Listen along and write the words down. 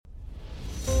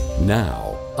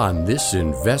Now, on this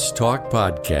Invest Talk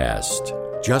podcast,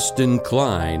 Justin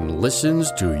Klein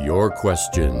listens to your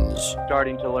questions.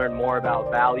 Starting to learn more about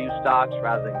value stocks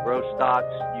rather than growth stocks.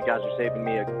 You guys are saving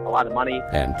me a lot of money.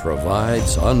 And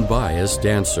provides unbiased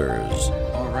answers.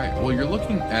 All right. Well, you're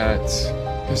looking at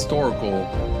historical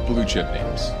blue chip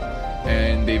names,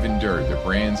 and they've endured. Their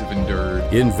brands have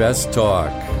endured. Invest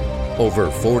Talk. Over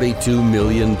 42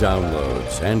 million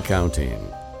downloads and counting.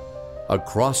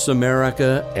 Across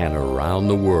America and around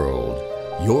the world.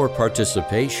 Your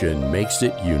participation makes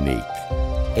it unique.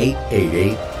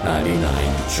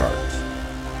 888-99-CHART.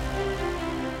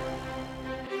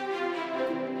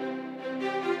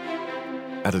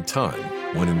 At a time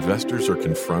when investors are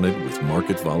confronted with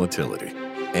market volatility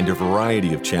and a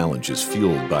variety of challenges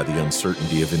fueled by the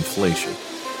uncertainty of inflation,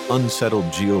 unsettled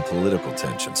geopolitical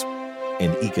tensions,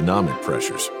 and economic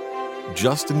pressures,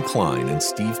 Justin Klein and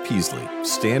Steve Peasley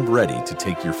stand ready to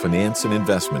take your finance and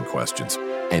investment questions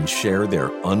and share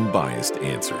their unbiased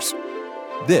answers.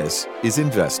 This is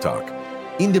Invest Talk,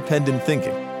 independent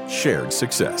thinking, shared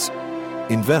success.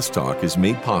 Invest Talk is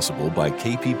made possible by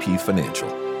KPP Financial,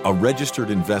 a registered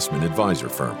investment advisor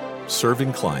firm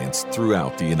serving clients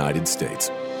throughout the United States.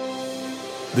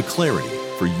 The clarity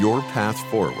for your path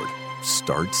forward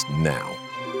starts now.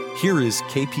 Here is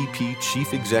KPP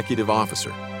Chief Executive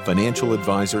Officer, Financial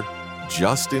Advisor,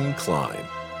 Justin Klein.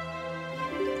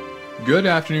 Good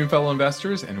afternoon, fellow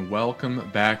investors, and welcome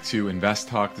back to Invest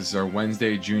Talk. This is our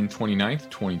Wednesday, June 29th,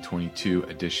 2022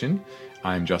 edition.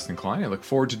 I'm Justin Klein. I look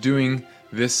forward to doing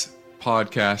this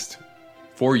podcast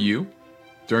for you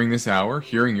during this hour,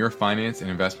 hearing your finance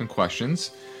and investment questions,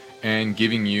 and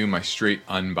giving you my straight,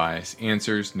 unbiased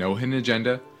answers. No hidden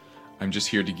agenda. I'm just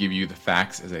here to give you the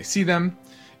facts as I see them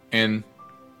and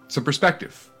some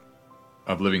perspective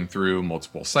of living through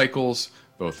multiple cycles,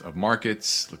 both of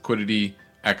markets, liquidity,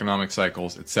 economic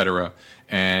cycles, etc.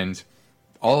 And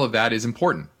all of that is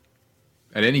important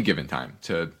at any given time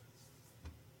to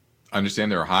understand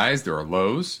there are highs, there are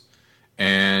lows,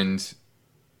 and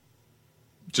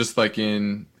just like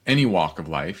in any walk of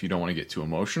life, you don't want to get too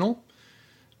emotional.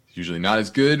 It's usually not as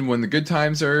good when the good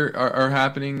times are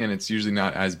happening, and it's usually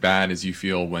not as bad as you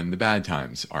feel when the bad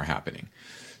times are happening.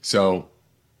 So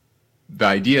the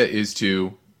idea is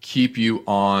to keep you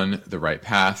on the right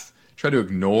path, try to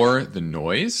ignore the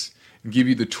noise, and give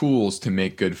you the tools to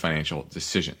make good financial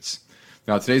decisions.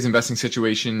 Now, today's investing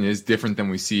situation is different than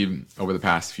we see over the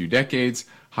past few decades,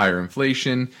 higher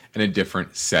inflation, and a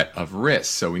different set of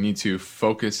risks. So we need to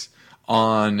focus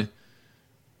on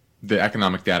the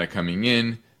economic data coming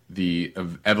in, the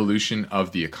evolution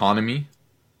of the economy,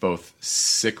 both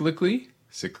cyclically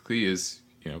is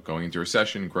going into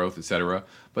recession, growth, etc.,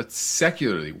 but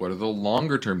secularly, what are the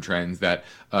longer term trends that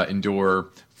endure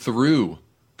through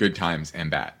good times and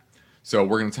bad? So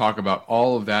we're going to talk about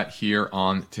all of that here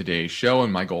on today's show,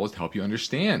 and my goal is to help you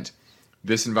understand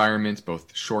this environment,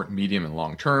 both short, medium, and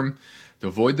long term, to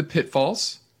avoid the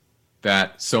pitfalls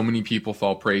that so many people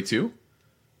fall prey to,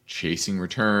 chasing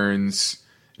returns,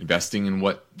 investing in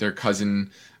what their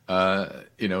cousin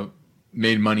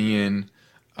made money in,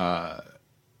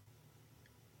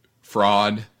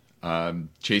 fraud,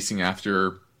 chasing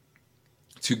after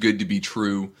too good to be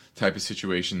true type of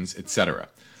situations, etc.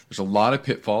 There's a lot of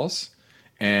pitfalls,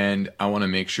 and I want to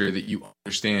make sure that you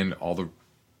understand all the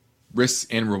risks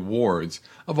and rewards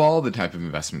of all the type of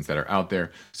investments that are out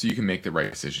there so you can make the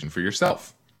right decision for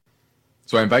yourself.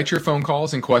 So I invite your phone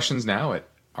calls and questions now at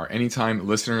our anytime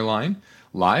listener line,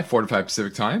 live 4 to 5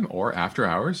 Pacific time, or after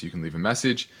hours. You can leave a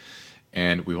message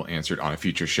and we will answer it on a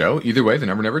future show. Either way, the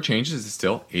number never changes. It's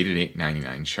still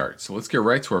 888-99-CHART. So let's get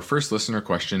right to our first listener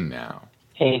question now.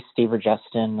 Hey, Steve or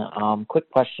Justin.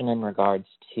 Quick question in regards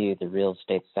to the real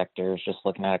estate sector. Just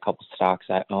looking at a couple stocks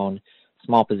I own,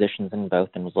 small positions in both,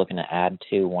 and was looking to add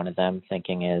to one of them.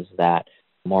 Thinking is that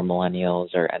more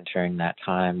millennials are entering that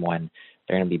time when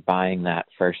they're going to be buying that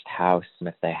first house,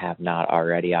 if they have not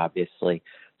already, obviously.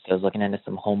 So I was looking into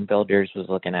some home builders, was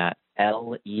looking at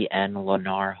LEN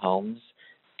Lennar Homes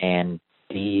and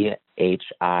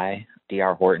DHI,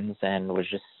 D.R. Hortons, and was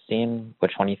just seeing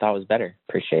which one you thought was better.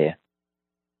 Appreciate you.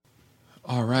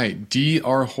 All right,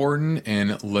 D.R. Horton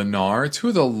and Lennar, two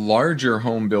of the larger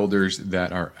home builders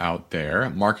that are out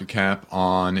there. Market cap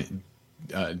on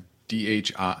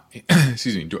D.R.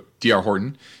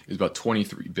 Horton is about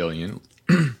 $23 billion.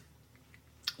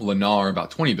 Lennar about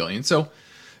 $20 billion. So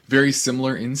very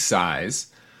similar in size.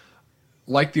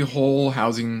 Like the whole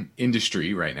housing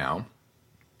industry right now,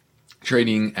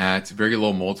 trading at very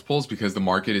low multiples because the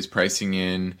market is pricing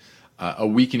in a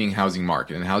weakening housing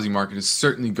market. And the housing market is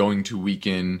certainly going to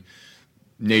weaken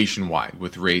nationwide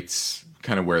with rates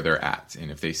kind of where they're at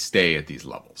and if they stay at these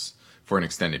levels for an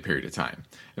extended period of time.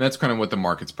 And that's kind of what the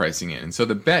market's pricing in. And so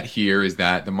the bet here is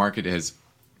that the market has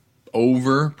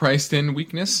overpriced in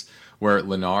weakness, where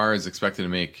Lennar is expected to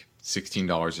make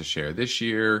 $16 a share this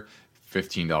year,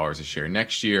 $15 a share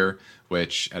next year,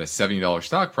 which at a $70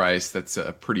 stock price, that's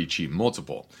a pretty cheap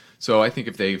multiple. So I think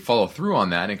if they follow through on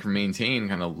that and can maintain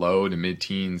kind of low to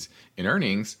mid-teens in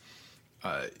earnings,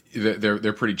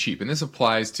 they're pretty cheap. And this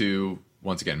applies to,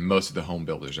 once again, most of the home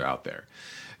builders are out there.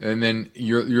 And then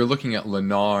you're looking at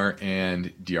Lennar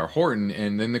and D.R. Horton,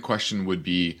 and then the question would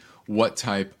be, what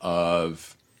type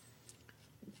of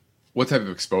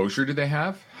exposure do they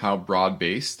have? How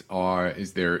broad-based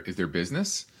is their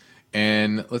business?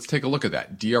 And let's take a look at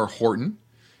that. D.R. Horton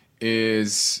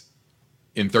is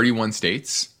in 31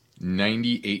 states,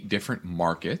 98 different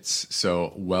markets,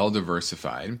 so well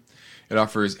diversified. It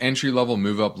offers entry-level,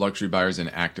 move-up, luxury buyers,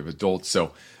 and active adults,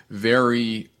 so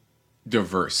very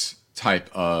diverse type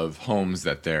of homes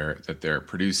that they're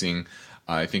producing.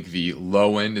 I think the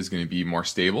low end is going to be more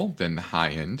stable than the high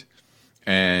end,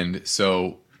 and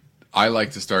so I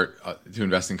like to start to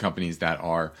invest in companies that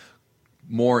are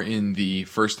more in the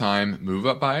first-time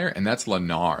move-up buyer, and that's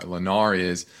Lennar. Lennar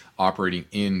is operating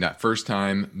in that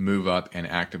first-time move-up and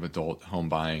active adult home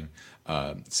buying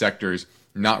sectors.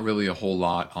 Not really a whole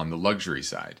lot on the luxury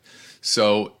side.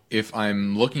 So if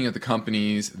I'm looking at the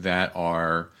companies that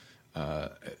are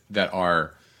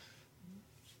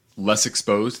less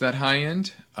exposed to that high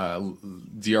end,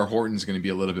 D.R. Horton is going to be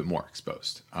a little bit more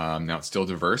exposed. Now it's still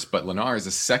diverse, but Lennar is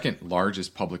the second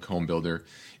largest public home builder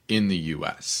in the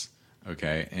U.S.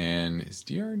 Okay, and is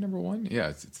DR number one? Yeah,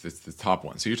 it's the top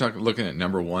one. So you're looking at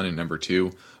number one and number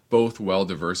two, both well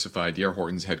diversified. D.R.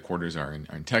 Horton's headquarters are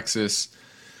in Texas.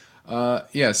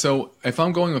 So if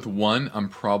I'm going with one, I'm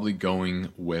probably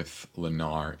going with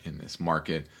Lennar in this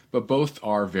market. But both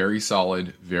are very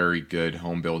solid, very good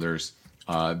home builders.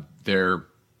 They're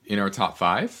in our top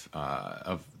five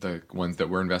of the ones that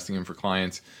we're investing in for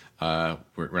clients. We're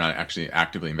not actually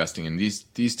actively investing in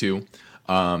these two,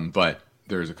 but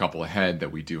there's a couple ahead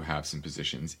that we do have some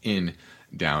positions in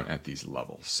down at these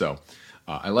levels. So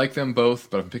I like them both,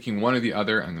 but if I'm picking one or the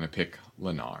other, I'm going to pick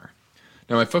Lennar.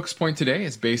 Now, my focus point today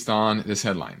is based on this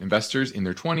headline. Investors in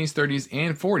their 20s, 30s,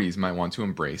 and 40s might want to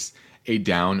embrace a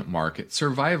down market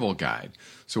survival guide.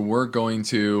 So we're going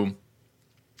to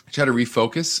try to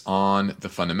refocus on the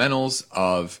fundamentals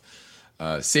of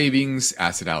savings,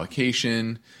 asset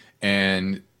allocation,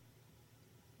 and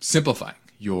simplifying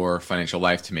your financial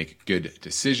life to make good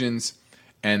decisions,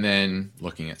 and then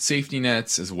looking at safety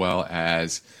nets as well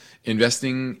as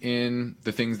investing in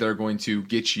the things that are going to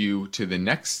get you to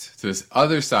this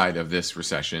other side of this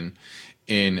recession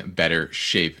in better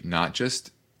shape, not just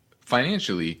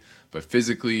financially, but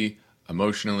physically,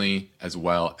 emotionally, as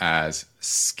well as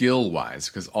skill-wise,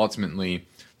 because ultimately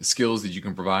the skills that you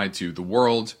can provide to the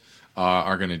world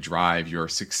are going to drive your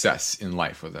success in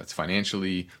life, whether that's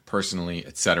financially, personally,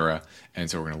 etc. And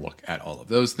so we're going to look at all of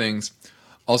those things.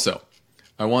 Also,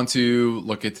 I want to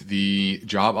look at the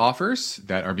job offers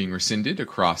that are being rescinded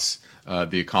across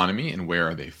the economy and where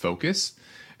are they focused,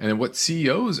 and then what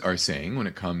CEOs are saying when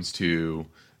it comes to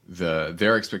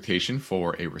their expectation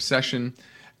for a recession.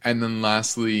 And then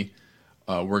lastly,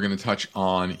 we're going to touch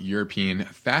on European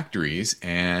factories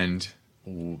and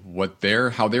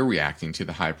how they're reacting to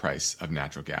the high price of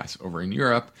natural gas over in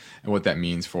Europe and what that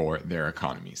means for their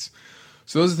economies.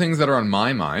 So those are things that are on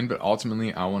my mind, but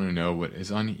ultimately I want to know what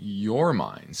is on your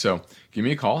mind. So give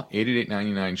me a call,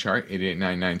 888-99-CHART,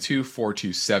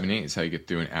 888-992-4278 is how you get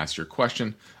through and ask your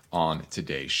question on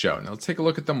today's show. Now let's take a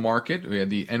look at the market. We had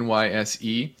the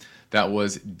NYSE that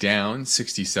was down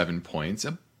 67 points,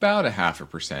 about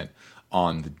 0.5%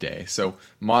 on the day. So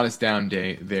modest down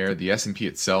day there. The S&P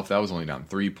itself, that was only down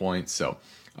 3 points. So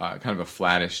kind of a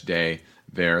flattish day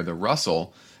there. The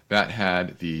Russell, that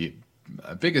had the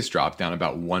biggest drop, down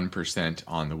about 1%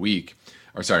 on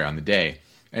the day.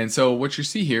 And so what you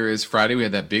see here is Friday we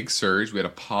had that big surge. We had a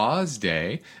pause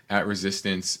day at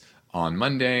resistance on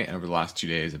Monday, and over the last 2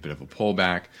 days, a bit of a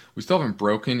pullback. We still haven't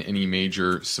broken any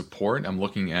major support. I'm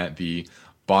looking at the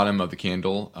bottom of the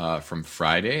candle from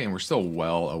Friday, and we're still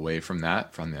well away from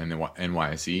that, from the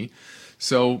NYSE.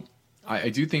 So I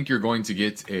do think you're going to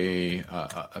get a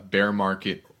bear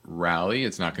market rally.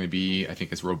 It's not going to be, I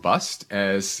think, as robust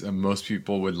as most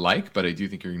people would like, but I do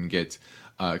think you're going to get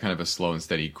kind of a slow and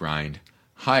steady grind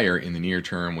higher in the near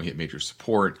term. We hit major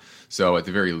support, so at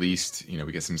the very least,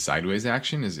 we get some sideways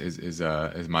action. Is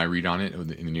my read on it in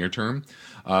the near term.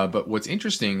 But what's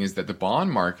interesting is that the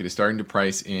bond market is starting to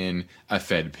price in a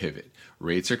Fed pivot.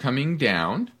 Rates are coming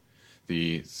down.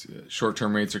 The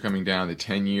short-term rates are coming down. The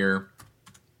 10-year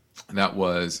That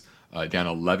was down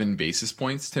 11 basis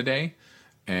points today,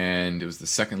 and it was the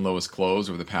second lowest close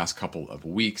over the past couple of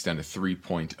weeks, down to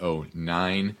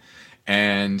 3.09.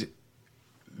 And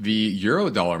the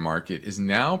euro-dollar market is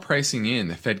now pricing in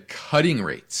the Fed cutting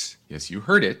rates. Yes, you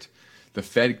heard it. The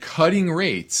Fed cutting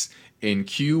rates in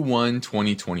Q1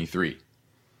 2023.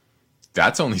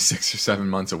 That's only 6 or 7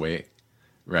 months away,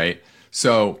 right?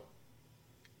 So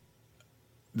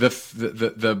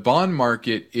the bond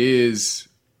market is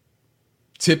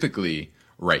typically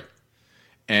right,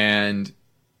 and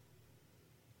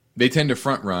they tend to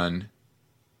front run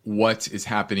what is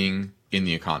happening in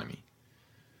the economy.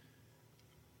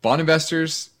 Bond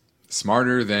investors,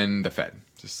 smarter than the Fed.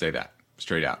 Just say that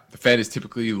straight out. The Fed is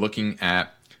typically looking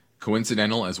at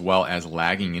coincidental as well as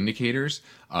lagging indicators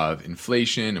of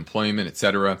inflation, employment,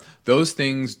 etc. Those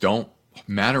things don't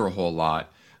matter a whole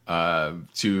lot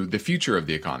to the future of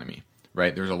the economy,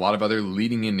 right? There's a lot of other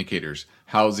leading indicators,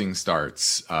 housing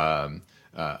starts, all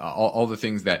the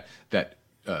things that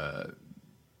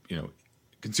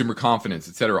consumer confidence,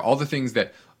 etc. All the things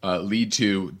that lead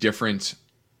to different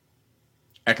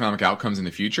economic outcomes in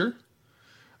the future.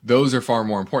 Those are far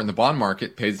more important. The bond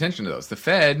market pays attention to those. The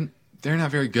Fed, they're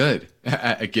not very good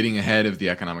at getting ahead of the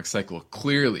economic cycle.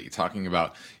 Clearly, talking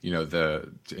about the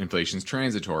inflation's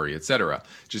transitory, etc.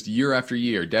 Just year after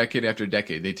year, decade after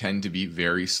decade, they tend to be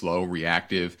very slow,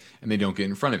 reactive, and they don't get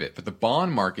in front of it. But the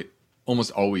bond market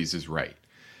almost always is right.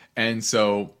 And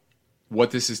so, what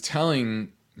this is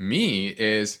telling me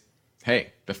is,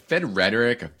 hey, the Fed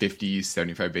rhetoric of 50,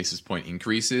 75 basis point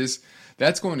increases,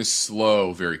 that's going to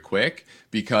slow very quick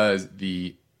because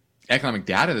the economic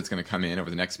data that's going to come in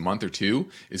over the next month or two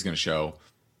is going to show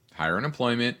higher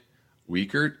unemployment,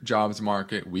 weaker jobs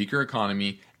market, weaker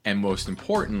economy, and most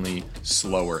importantly,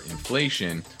 slower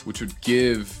inflation, which would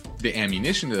give the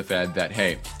ammunition to the Fed that,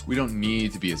 hey, we don't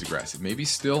need to be as aggressive. Maybe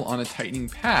still on a tightening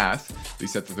path, at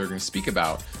least that's what they're going to speak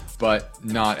about, but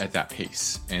not at that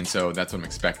pace. And so that's what I'm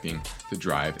expecting to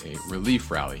drive a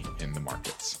relief rally in the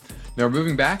markets. Now we're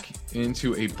moving back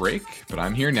into a break, but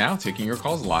I'm here now taking your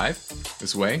calls live.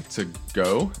 This way to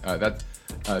go.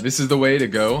 This is the way to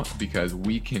go because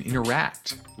we can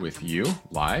interact with you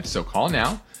live. So call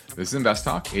now. This is Invest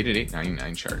Talk,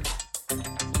 888-99-CHART.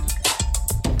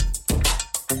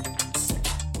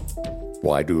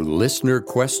 Why do listener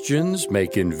questions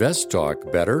make Invest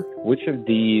Talk better? Which of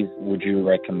these would you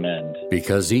recommend?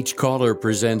 Because each caller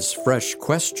presents fresh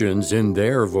questions in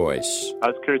their voice. I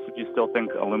was curious if you still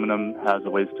think aluminum has a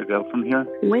ways to go from here.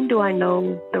 When do I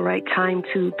know the right time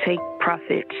to take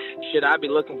profits? Should I be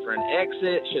looking for an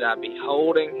exit? Should I be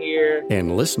holding here?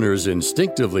 And listeners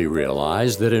instinctively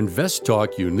realize that Invest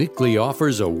Talk uniquely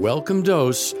offers a welcome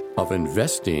dose of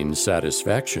investing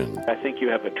satisfaction. I think you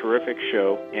have a terrific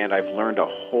show, and I've learned a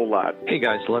whole lot. Hey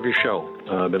guys, love your show.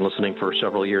 I've been listening for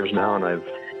several years now, and I've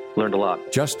learned a lot.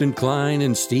 Justin Klein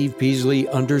and Steve Peasley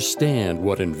understand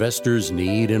what investors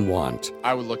need and want.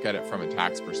 I would look at it from a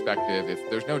tax perspective. If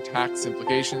there's no tax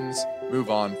implications, move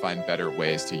on, find better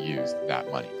ways to use that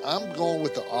money. I'm going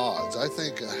with the odds. I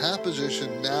think a half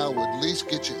position now would at least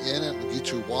get you in it and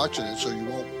get you watching it so you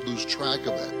won't lose track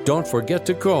of it. Don't forget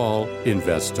to call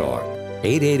Invest Talk,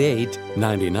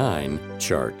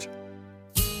 888-99-CHART.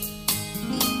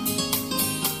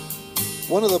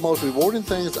 One of the most rewarding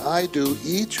things I do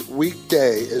each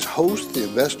weekday is host the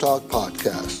Invest Talk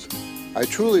podcast. I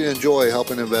truly enjoy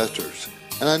helping investors,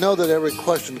 and I know that every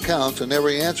question counts and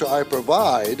every answer I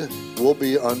provide will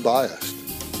be unbiased.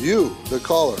 You, the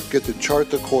caller, get to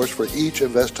chart the course for each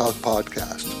Invest Talk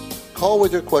podcast. Call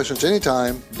with your questions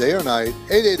anytime, day or night,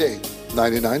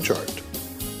 888-99-CHART.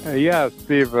 Yeah,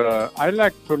 Steve, I'd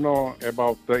like to know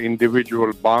about the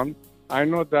individual bonds. I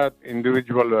know that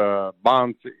individual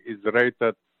bonds is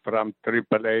rated from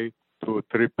AAA to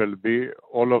BBB.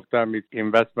 All of them is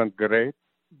investment grade.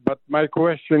 But my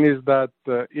question is that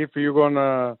if you're going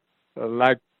to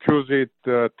choose it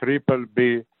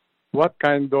BBB, what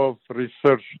kind of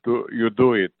research do you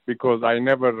do it? Because I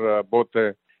never bought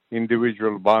an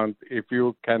individual bond. If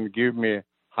you can give me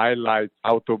highlights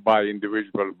how to buy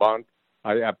individual bonds,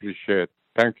 I appreciate it.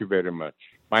 Thank you very much.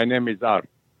 My name is Art.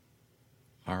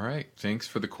 All right. Thanks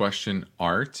for the question,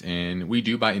 Art. And we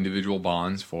do buy individual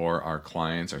bonds for our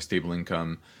clients, our stable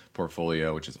income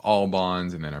portfolio, which is all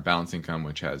bonds, and then our balanced income,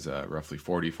 which has roughly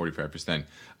 40-45%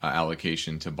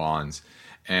 allocation to bonds.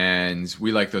 And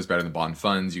we like those better than bond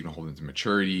funds. You can hold them to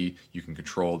maturity. You can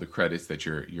control the credits that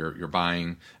you're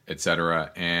buying, et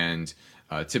cetera. And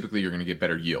typically, you're going to get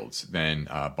better yields than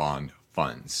bond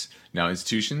funds. Now,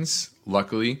 institutions,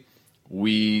 luckily,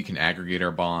 we can aggregate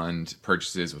our bond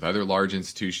purchases with other large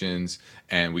institutions,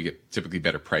 and we get typically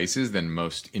better prices than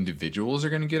most individuals are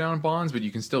going to get on bonds, but you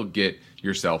can still get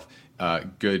yourself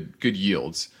good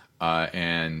yields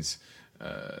and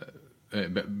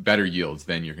better yields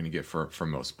than you're going to get for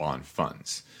most bond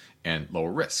funds, and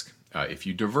lower risk. If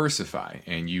you diversify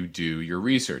and you do your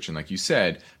research, and like you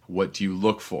said, what do you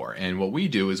look for? And what we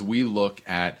do is we look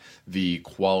at the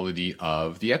quality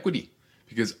of the equity,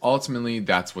 because ultimately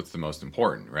that's what's the most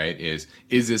important, right? Is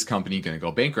this company going to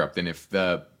go bankrupt? And if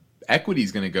the equity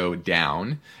is going to go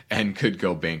down and could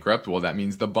go bankrupt, well, that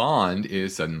means the bond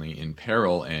is suddenly in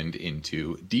peril and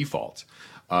into default.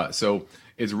 So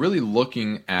it's really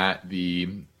looking at the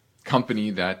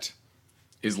company that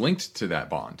is linked to that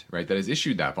bond, right? That has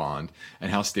issued that bond, and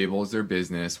how stable is their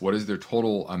business? What is their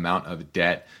total amount of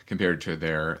debt compared to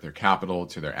their capital,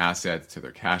 to their assets, to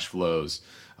their cash flows?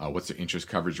 What's their interest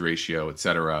coverage ratio, et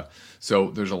cetera?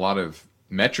 So there's a lot of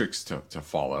metrics to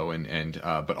follow, and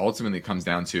but ultimately it comes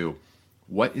down to,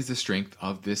 what is the strength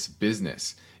of this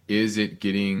business? Is it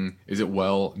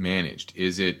well managed?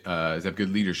 Does it have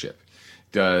good leadership?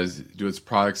 Do its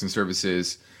products and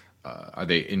services, are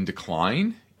they in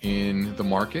decline in the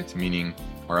market? Meaning,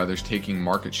 are others taking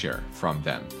market share from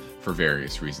them for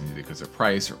various reasons, either because of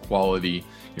price or quality?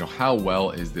 How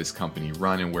well is this company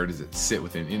run, and where does it sit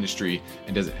within industry,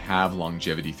 and does it have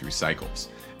longevity through cycles?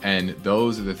 And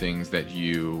those are the things that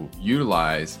you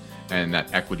utilize and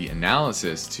that equity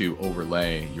analysis to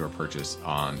overlay your purchase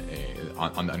on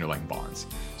the underlying bonds.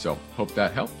 So hope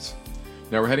that helps.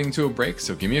 Now we're heading to a break,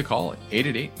 so give me a call at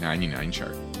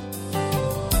 888-99-CHART.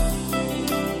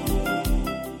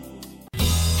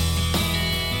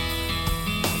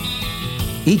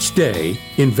 Each day,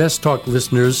 Invest Talk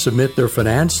listeners submit their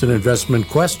finance and investment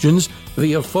questions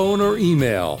via phone or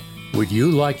email. Would you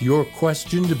like your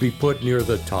question to be put near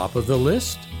the top of the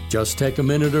list? Just take a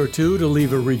minute or two to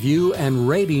leave a review and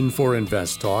rating for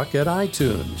Invest Talk at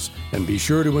iTunes. And be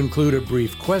sure to include a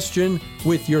brief question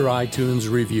with your iTunes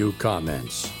review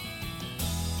comments.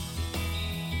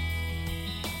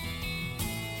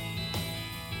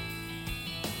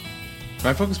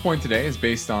 My focus point today is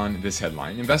based on this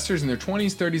headline. Investors in their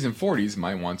 20s, 30s, and 40s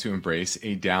might want to embrace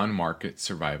a down market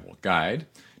survival guide.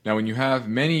 Now, when you have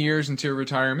many years into your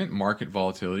retirement, market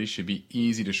volatility should be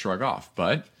easy to shrug off,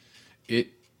 but it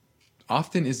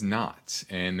often is not.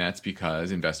 And that's because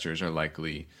investors are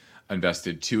likely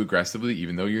invested too aggressively,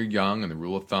 even though you're young, and the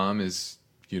rule of thumb is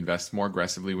you invest more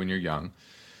aggressively when you're young.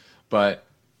 But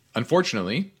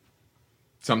unfortunately,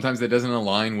 sometimes that doesn't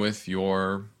align with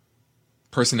your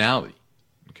personality.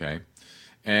 Okay.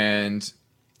 And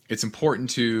it's important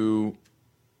to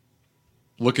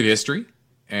look at history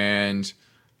and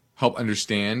help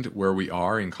understand where we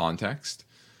are in context.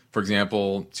 For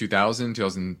example,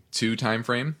 2002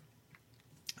 timeframe,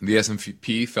 the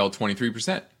S&P fell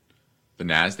 23%. The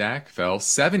NASDAQ fell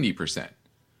 70%.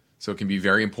 So it can be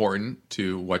very important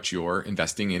to what you're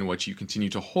investing in, what you continue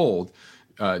to hold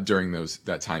during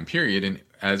that time period. And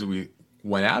as we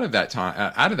went out of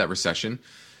that recession,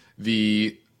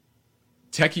 the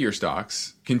techier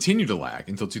stocks continued to lag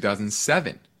until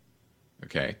 2007.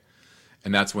 Okay,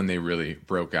 and that's when they really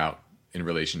broke out in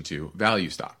relation to value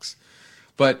stocks.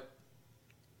 But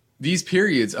these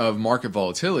periods of market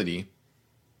volatility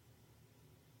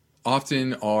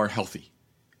often are healthy.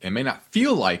 It may not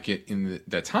feel like it in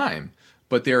that time,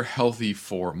 but they're healthy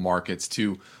for markets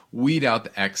to weed out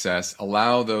the excess,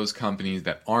 allow those companies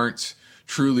that aren't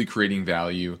truly creating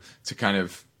value to kind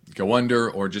of go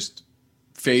under or just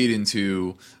fade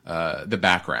into the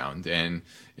background. And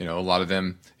a lot of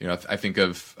them, I think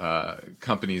of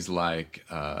companies like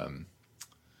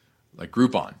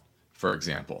Groupon, for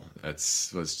example.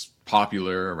 Was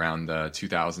popular around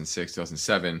 2006,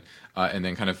 2007, and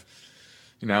then kind of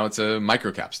now it's a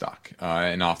microcap stock,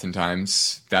 and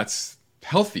oftentimes that's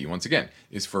healthy. Once again,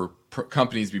 is for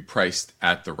companies to be priced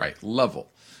at the right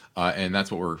level. And that's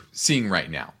what we're seeing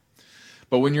right now.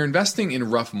 But when you're investing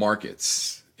in rough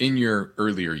markets in your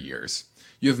earlier years,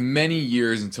 you have many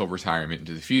years until retirement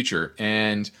into the future,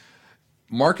 and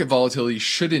market volatility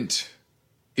shouldn't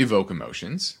evoke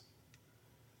emotions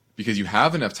because you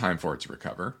have enough time for it to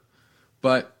recover,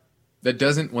 but that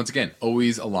doesn't, once again,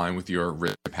 always align with your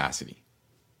risk capacity.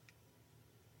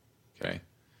 Okay?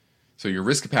 So your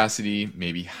risk capacity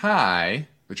may be high,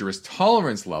 but your risk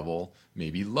tolerance level may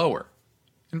be lower.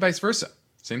 And vice versa.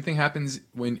 Same thing happens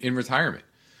when in retirement,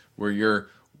 where your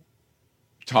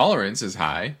tolerance is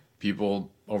high.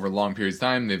 People over long periods of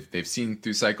time, they've seen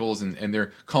through cycles and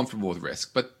they're comfortable with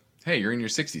risk. But hey, you're in your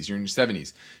 60s, you're in your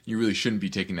 70s. You really shouldn't be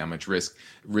taking that much risk,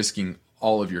 risking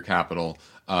all of your capital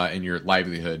and your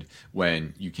livelihood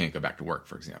when you can't go back to work,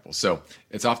 for example. So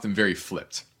it's often very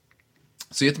flipped.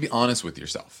 So you have to be honest with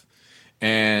yourself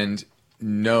and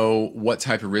know what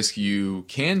type of risk you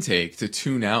can take to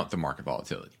tune out the market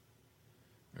volatility.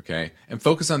 Okay? And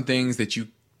focus on things that you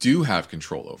do have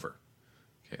control over.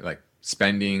 Okay? Like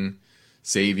spending,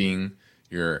 saving,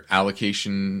 your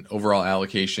allocation, overall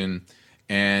allocation,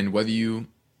 and whether you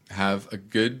have a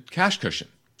good cash cushion.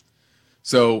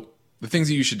 So the things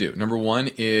that you should do. Number one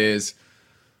is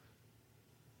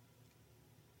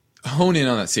hone in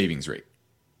on that savings rate.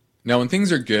 Now, when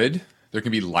things are good, there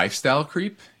can be lifestyle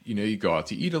creep. You know, you go out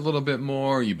to eat a little bit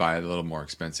more, you buy a little more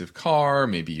expensive car,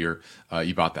 maybe you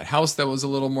bought that house that was a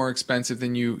little more expensive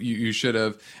than you should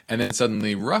have, and then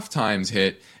suddenly rough times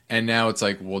hit, and now it's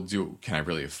like, well, can I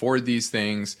really afford these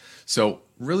things? So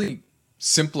really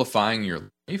simplifying your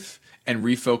life and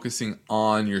refocusing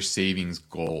on your savings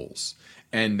goals.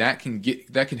 And that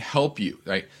can help you,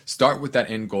 right? Start with that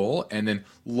end goal and then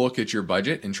look at your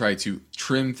budget and try to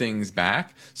trim things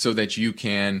back so that you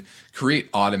can create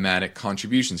automatic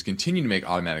contributions, continue to make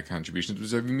automatic contributions,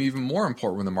 which are even more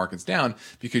important when the market's down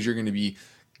because you're going to be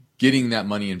getting that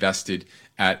money invested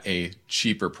at a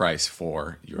cheaper price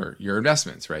for your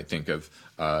investments, right? Think of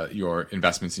your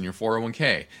investments in your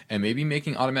 401k and maybe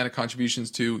making automatic contributions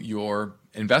to your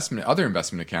other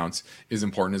investment accounts is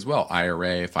important as well.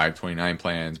 IRA, 529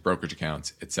 plans, brokerage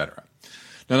accounts, etc.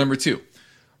 Now, number two,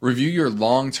 review your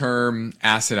long-term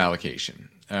asset allocation.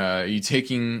 Are you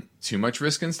taking too much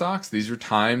risk in stocks? These are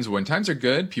times when times are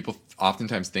good. People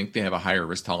oftentimes think they have a higher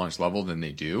risk tolerance level than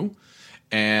they do.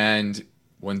 And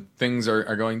when things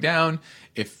are going down,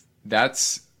 if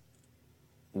that's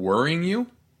worrying you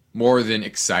more than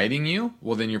exciting you,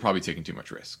 well, then you're probably taking too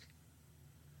much risk,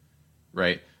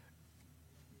 right?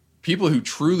 People who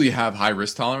truly have high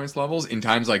risk tolerance levels in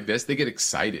times like this, they get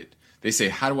excited. They say,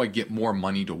 how do I get more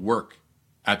money to work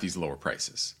at these lower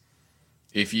prices?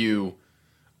 If you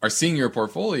are seeing your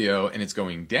portfolio and it's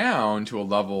going down to a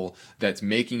level that's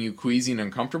making you queasy and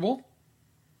uncomfortable,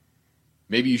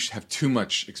 maybe you should have too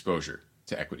much exposure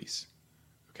to equities,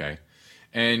 okay?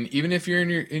 And even if you're in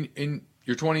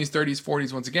your 20s, 30s,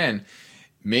 40s, once again,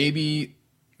 maybe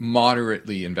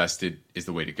moderately invested is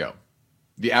the way to go.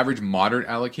 The average moderate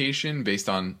allocation based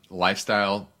on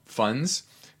lifestyle funds,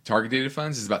 target dated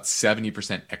funds, is about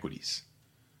 70% equities.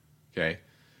 Okay.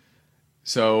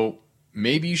 So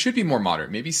maybe you should be more moderate.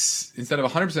 Maybe instead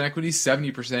of 100% equities,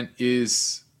 70%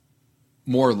 is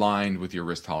more aligned with your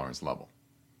risk tolerance level.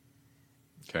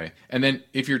 Okay. And then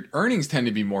if your earnings tend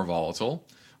to be more volatile,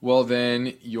 well,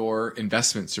 then your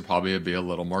investments should probably be a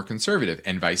little more conservative,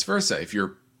 and vice versa. If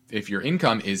your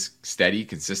income is steady,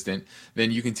 consistent,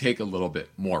 then you can take a little bit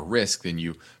more risk than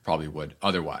you probably would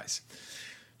otherwise.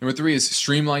 Number three is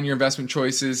streamline your investment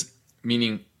choices,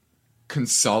 meaning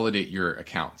consolidate your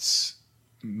accounts.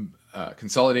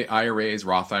 Consolidate IRAs,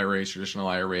 Roth IRAs, traditional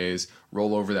IRAs,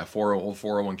 roll over that old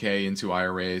 401k into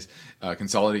IRAs,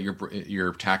 consolidate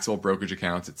your taxable brokerage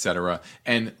accounts, etc.,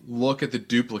 and look at the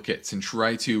duplicates and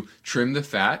try to trim the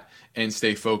fat and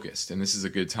stay focused. And this is a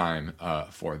good time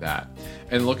for that.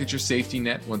 And look at your safety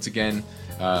net. Once again,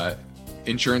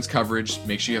 insurance coverage,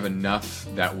 make sure you have enough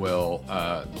that will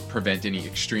prevent any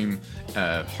extreme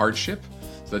hardship.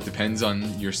 So that depends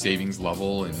on your savings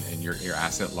level and your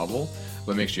asset level.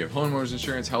 But make sure you have homeowners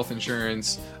insurance, health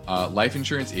insurance, life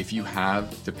insurance if you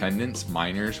have dependents,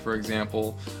 minors, for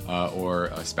example, or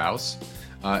a spouse.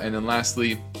 And then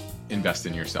lastly, invest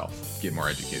in yourself. Get more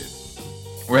educated.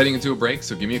 We're heading into a break,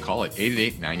 so give me a call at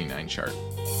 888-99-CHART.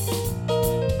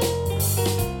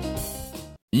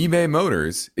 eBay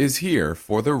Motors is here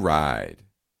for the ride.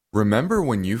 Remember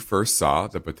when you first saw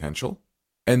the potential?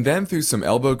 And then through some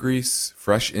elbow grease,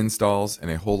 fresh installs,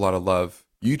 and a whole lot of love,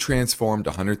 you transformed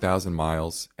 100,000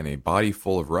 miles and a body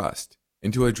full of rust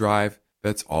into a drive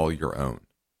that's all your own.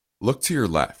 Look to your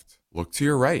left. Look to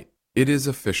your right. It is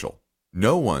official.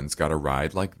 No one's got a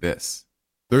ride like this.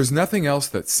 There's nothing else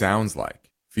that sounds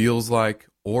like, feels like,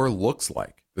 or looks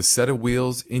like the set of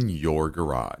wheels in your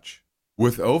garage.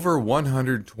 With over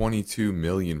 122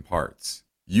 million parts,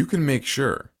 you can make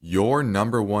sure your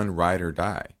number one ride or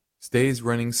die stays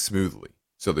running smoothly,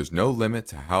 so there's no limit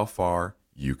to how far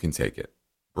you can take it.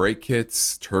 Brake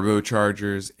kits,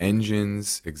 turbochargers,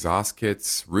 engines, exhaust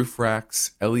kits, roof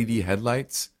racks, LED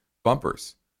headlights,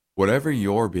 bumpers, whatever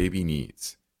your baby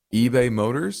needs, eBay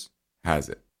Motors has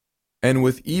it. And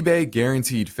with eBay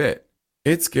Guaranteed Fit,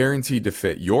 it's guaranteed to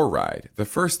fit your ride the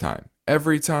first time,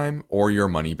 every time, or your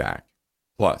money back.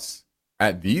 Plus,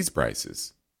 at these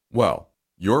prices, well,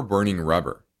 you're burning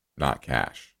rubber, not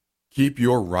cash. Keep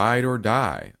your ride or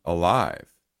die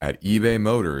alive at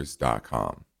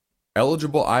ebaymotors.com.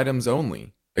 Eligible items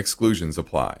only. Exclusions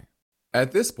apply.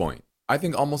 At this point, I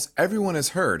think almost everyone has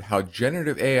heard how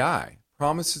generative AI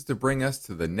promises to bring us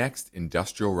to the next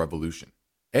industrial revolution.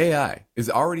 AI is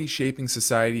already shaping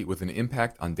society with an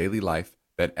impact on daily life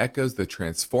that echoes the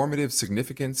transformative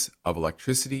significance of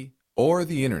electricity or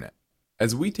the internet.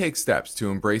 As we take steps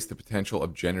to embrace the potential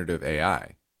of generative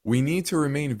AI, we need to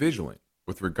remain vigilant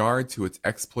with regard to its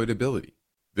exploitability.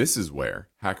 This is where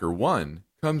HackerOne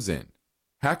comes in.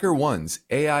 HackerOne's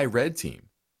AI Red Team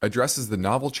addresses the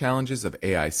novel challenges of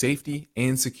AI safety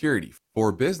and security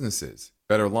for businesses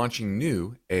that are launching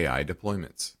new AI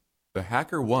deployments. The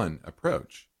HackerOne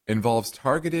approach involves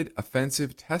targeted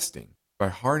offensive testing by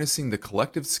harnessing the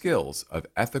collective skills of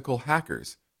ethical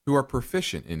hackers who are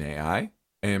proficient in AI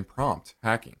and prompt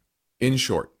hacking. In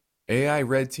short, AI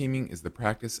red teaming is the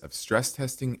practice of stress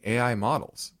testing AI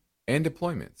models and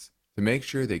deployments to make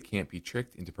sure they can't be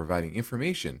tricked into providing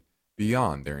information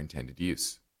beyond their intended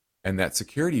use, and that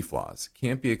security flaws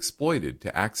can't be exploited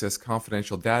to access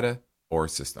confidential data or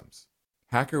systems.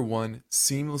 HackerOne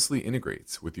seamlessly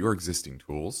integrates with your existing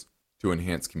tools to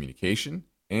enhance communication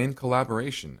and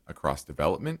collaboration across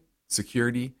development,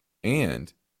 security,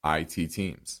 and IT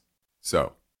teams.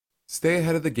 So, stay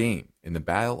ahead of the game in the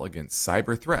battle against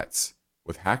cyber threats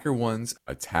with HackerOne's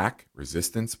attack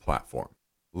resistance platform.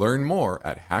 Learn more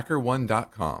at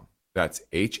hackerone.com. That's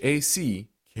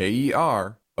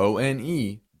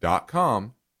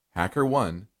HackerOne.com,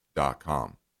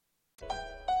 hackerone.com.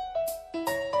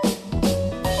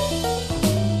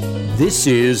 This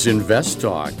is Invest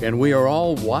Talk, and we are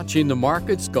all watching the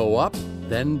markets go up,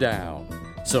 then down.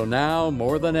 So now,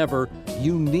 more than ever,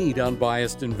 you need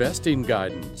unbiased investing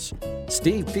guidance.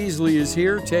 Steve Peasley is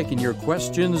here taking your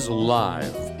questions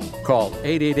live. Call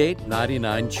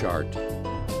 888-99-CHART.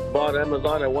 Bought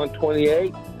Amazon at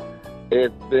 128.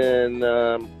 It's been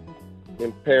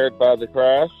impaired by the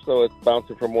crash, so it's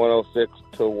bouncing from 106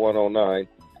 to 109.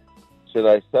 Should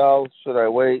I sell? Should I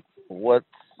wait? Is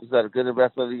that a good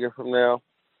investment a year from now?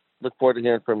 Look forward to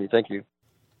hearing from you. Thank you.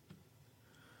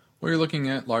 Well, you're looking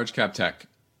at large cap tech,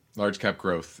 large cap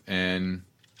growth, and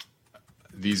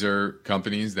these are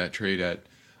companies that trade at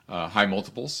high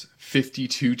multiples,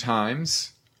 52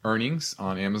 times earnings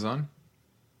on Amazon.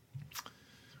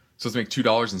 So let's make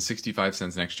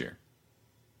 $2.65 next year.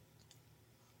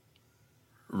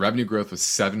 Revenue growth was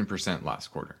 7% last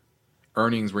quarter.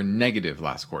 Earnings were negative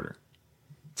last quarter.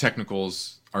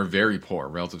 Technicals are very poor.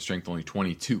 Relative strength only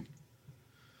 22.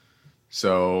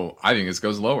 So I think this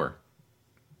goes lower.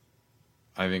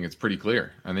 I think it's pretty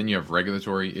clear. And then you have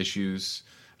regulatory issues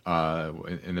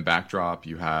in the backdrop.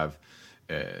 You have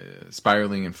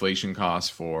spiraling inflation costs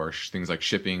for things like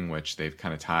shipping, which they've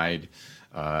kind of tied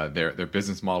their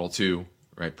business model to,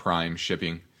 right? Prime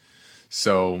shipping.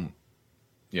 So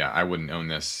yeah, I wouldn't own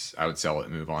this. I would sell it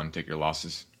and move on, take your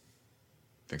losses.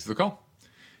 Thanks for the call.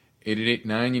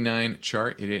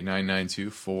 888-99-CHART,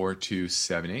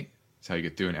 888-992-4278. That's how you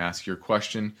get through and ask your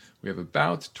question. We have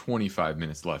about 25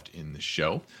 minutes left in the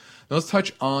show. Now let's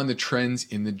touch on the trends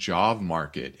in the job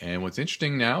market. And what's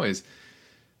interesting now is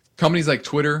companies like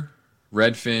Twitter,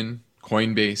 Redfin,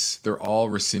 Coinbase, they're all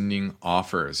rescinding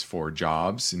offers for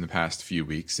jobs in the past few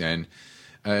weeks. And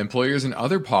employers in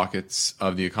other pockets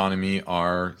of the economy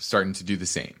are starting to do the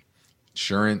same.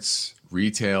 Insurance,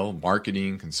 retail,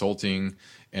 marketing, consulting,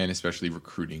 and especially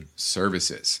recruiting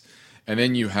services. And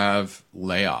then you have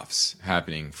layoffs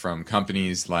happening from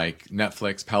companies like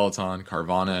Netflix, Peloton,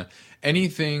 Carvana,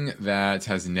 anything that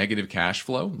has negative cash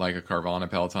flow, like a Carvana,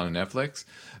 Peloton, and Netflix.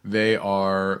 They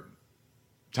are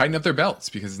tightening up their belts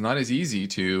because it's not as easy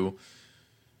to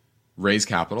raise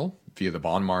capital via the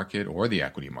bond market or the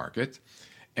equity market.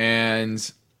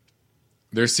 And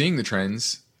they're seeing the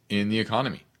trends in the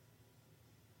economy.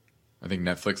 I think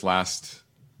Netflix last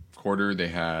quarter, they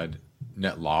had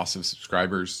net loss of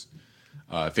subscribers.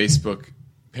 Facebook,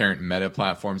 parent Meta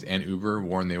platforms, and Uber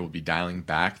warned they will be dialing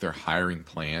back their hiring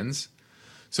plans.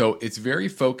 So it's very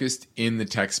focused in the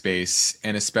tech space,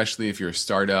 and especially if you're a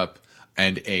startup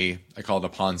and I call it a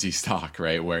Ponzi stock,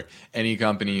 right? Where any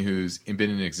company who's been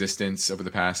in existence over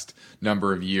the past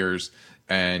number of years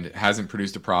and hasn't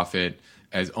produced a profit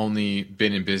has only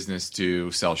been in business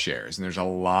to sell shares. And there's a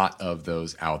lot of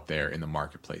those out there in the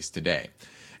marketplace today.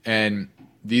 And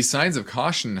these signs of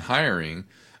caution in hiring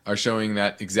are showing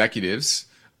that executives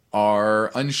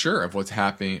are unsure of what's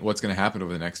going to happen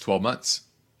over the next 12 months.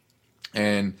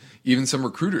 And even some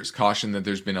recruiters caution that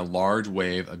there's been a large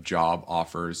wave of job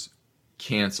offers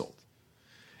canceled.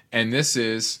 And this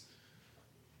is,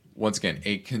 once again,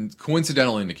 a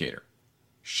coincidental indicator.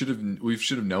 should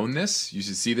have known this. You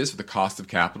should see this with the cost of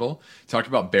capital. Talked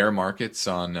about bear markets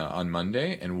on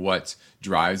Monday, and what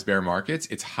drives bear markets.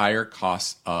 It's higher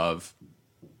costs of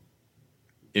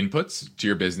inputs to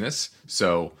your business.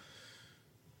 So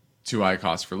too high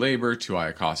cost for labor, too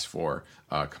high cost for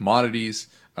commodities,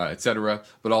 etc.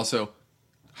 But also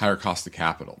higher cost of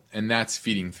capital, and that's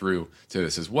feeding through to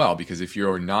this as well. Because if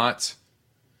you're not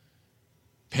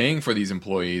paying for these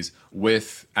employees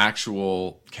with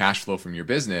actual cash flow from your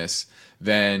business,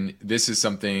 then this is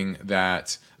something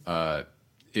that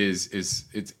you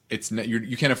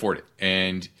can't afford it,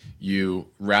 and you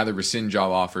rather rescind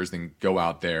job offers than go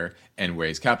out there and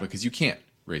raise capital, because you can't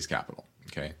raise capital.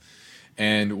 Okay,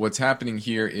 and what's happening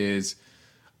here is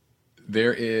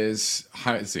there is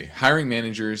hiring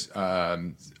managers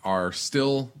are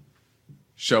still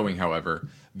showing, however,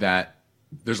 that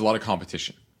there's a lot of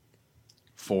competition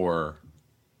for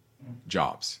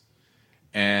jobs,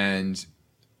 and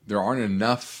there aren't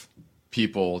enough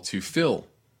people to fill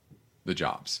the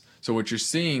jobs. So what you're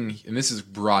seeing, and this is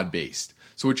broad-based,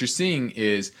 so what you're seeing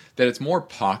is that it's more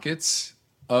pockets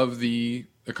of the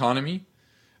economy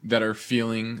that are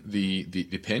feeling the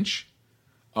pinch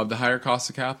of the higher cost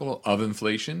of capital, of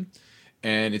inflation,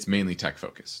 and it's mainly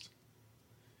tech-focused.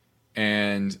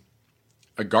 And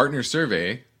a Gartner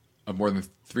survey of more than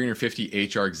 350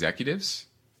 HR executives,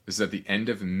 this is at the end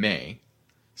of May,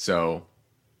 so,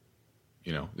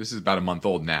 this is about a month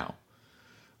old now,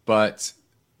 but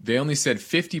they only said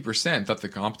 50% thought the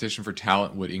competition for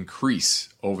talent would increase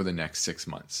over the next 6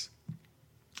 months.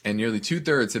 And nearly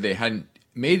 2/3 said they hadn't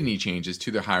made any changes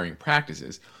to their hiring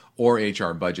practices or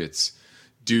HR budgets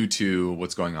due to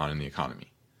what's going on in the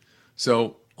economy.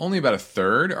 So only about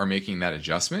 1/3 are making that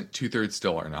adjustment. 2/3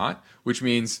 still are not, which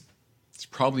means it's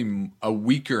probably a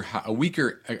weaker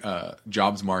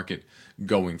jobs market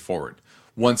going forward.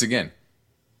 Once again,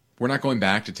 we're not going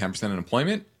back to 10%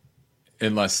 unemployment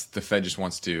unless the Fed just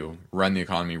wants to run the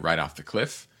economy right off the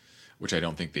cliff, which I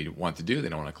don't think they want to do. They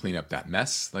don't want to clean up that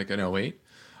mess like in 2008.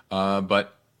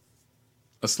 But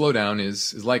a slowdown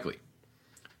is likely.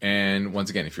 And once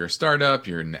again, if you're a startup,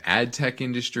 you're in the ad tech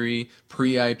industry,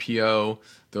 pre-IPO,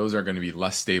 those are going to be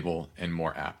less stable and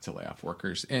more apt to lay off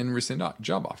workers and rescind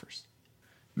job offers.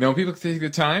 Now, when people take the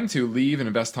time to leave an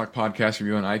Invest Talk podcast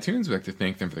review on iTunes, we'd like to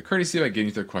thank them for the courtesy by getting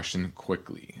to their question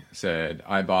quickly.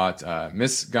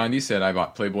 Miss Gandhi said, I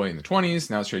bought Playboy in the 20s,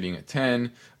 now it's trading at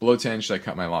 10. Below 10, should I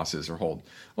cut my losses or hold?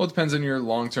 Well, it depends on your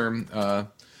long-term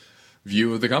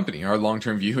view of the company. Our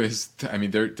long-term view is,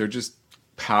 they're just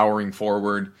powering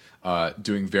forward,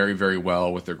 doing very, very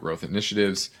well with their growth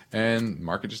initiatives, and the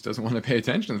market just doesn't want to pay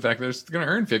attention to the fact that it's going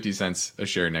to earn 50 cents a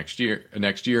share next year,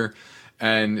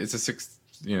 and it's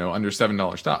under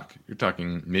 $7 stock. You're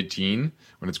talking mid-teen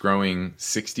when it's growing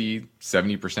 60,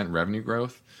 70% revenue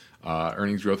growth,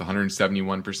 earnings growth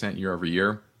 171% year over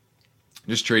year,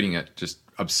 just trading at just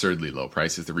absurdly low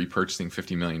prices. They're repurchasing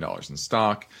 $50 million in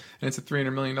stock, and it's a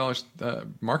 $300 million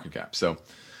market cap. So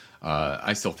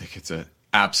I still think it's an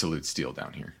absolute steal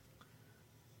down here.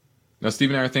 Now,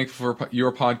 Steve and I are thankful for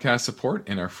your podcast support,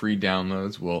 and our free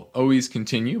downloads will always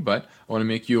continue, but I want to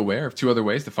make you aware of 2 other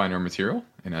ways to find our material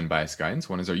and unbiased guidance.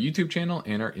 One is our YouTube channel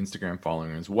and our Instagram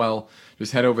following as well.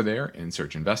 Just head over there and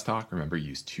search Invest Talk. Remember,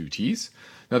 use 2 T's.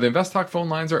 Now, the Invest Talk phone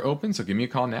lines are open, so give me a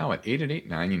call now at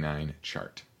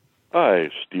 888-99-CHART. Hi,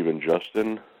 Steve and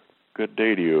Justin. Good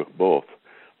day to you both.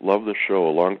 Love the show. A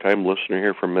long-time listener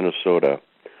here from Minnesota.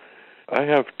 I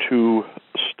have 2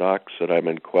 stocks that I'm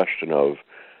in question of.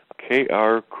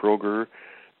 KR, Kroger,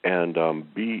 and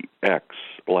BX,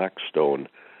 Blackstone.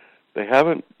 They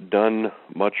haven't done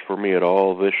much for me at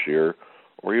all this year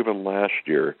or even last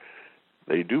year.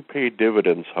 They do pay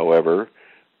dividends, however,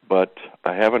 but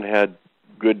I haven't had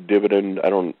good dividend.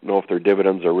 I don't know if their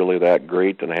dividends are really that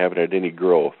great, and I haven't had any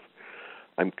growth.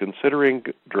 I'm considering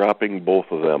dropping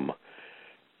both of them,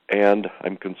 and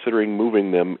I'm considering moving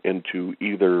them into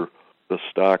either the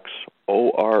stocks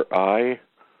ORI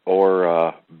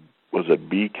or was it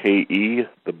BKE,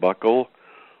 the Buckle,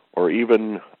 or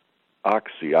even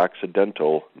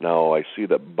Occidental. Now I see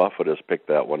that Buffett has picked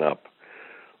that one up.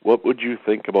 What would you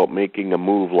think about making a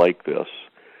move like this?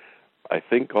 I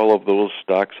think all of those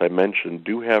stocks I mentioned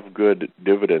do have good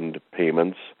dividend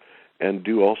payments and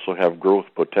do also have growth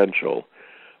potential.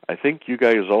 I think you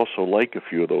guys also like a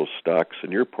few of those stocks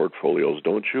in your portfolios,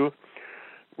 don't you?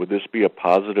 Would this be a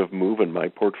positive move in my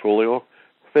portfolio?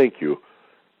 Thank you.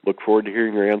 Look forward to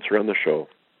hearing your answer on the show.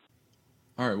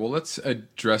 All right, well, let's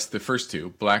address the first 2,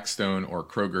 Blackstone or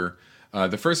Kroger.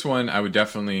 The first one I would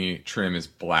definitely trim is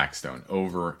Blackstone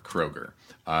over Kroger.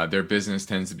 Their business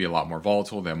tends to be a lot more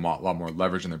volatile. They have a lot more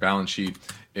leverage on their balance sheet.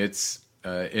 It's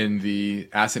in the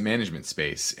asset management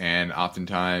space, and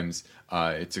oftentimes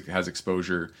it has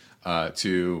exposure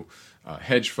to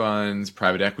hedge funds,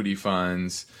 private equity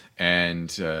funds, and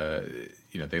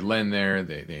they lend there,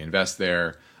 they invest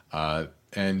there,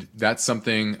 and that's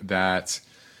something that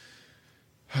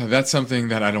I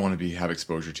don't want to have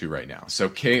exposure to right now. So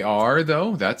KR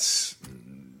though,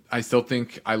 I still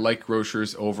think I like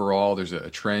grocers overall. There's a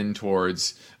trend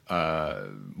towards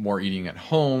more eating at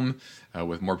home,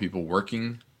 with more people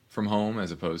working from home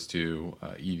as opposed to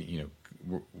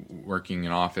working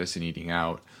in office and eating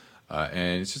out.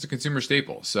 And it's just a consumer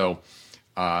staple. So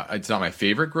it's not my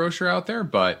favorite grocer out there,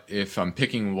 but if I'm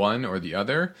picking one or the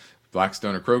other,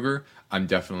 Blackstone or Kroger, I'm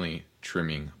definitely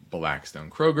trimming Blackstone.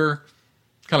 Kroger,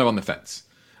 kind of on the fence.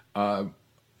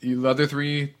 The other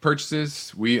three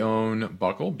purchases, we own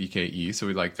Buckle, BKE, so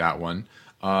we like that one.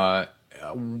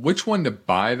 Which one to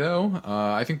buy, though?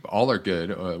 I think all are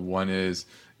good. One is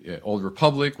Old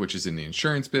Republic, which is in the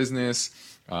insurance business.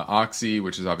 Oxy,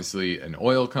 which is obviously an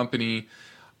oil company.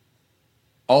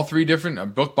 All three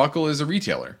different. Buckle is a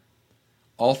retailer.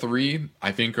 All three,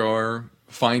 I think, are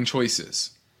fine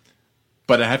choices.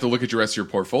 But I have to look at your rest of your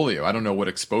portfolio. I don't know what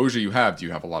exposure you have. Do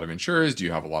you have a lot of insurers? Do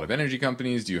you have a lot of energy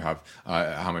companies? Do you have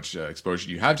how much exposure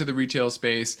do you have to the retail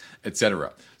space,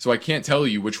 etc.? So I can't tell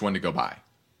you which one to go buy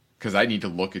because I need to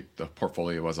look at the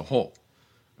portfolio as a whole.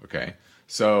 Okay,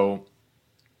 so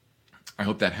I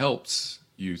hope that helps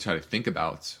you try to think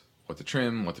about what to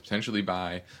trim, what to potentially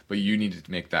buy, but you need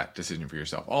to make that decision for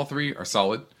yourself. All three are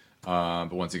solid,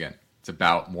 but once again, it's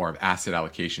about more of asset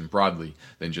allocation broadly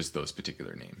than just those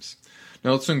particular names.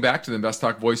 Now let's swing back to the Invest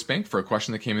Talk voice bank for a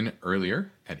question that came in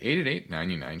earlier at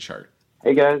 888-99-CHART.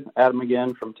 Hey guys, Adam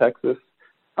again from Texas.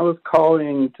 I was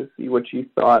calling to see what you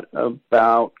thought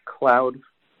about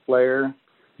Cloudflare.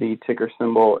 The ticker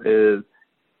symbol is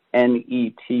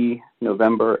NET,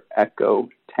 November Echo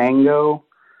Tango,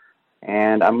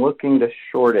 and I'm looking to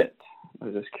short it. I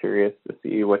was just curious to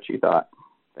see what you thought.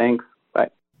 Thanks. Bye.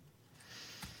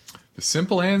 The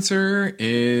simple answer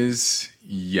is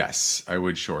yes, I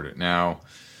would short it. Now,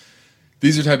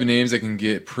 these are the type of names that can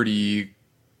get pretty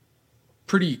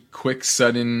quick,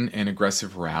 sudden, and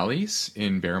aggressive rallies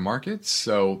in bear markets.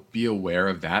 So be aware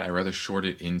of that. I'd rather short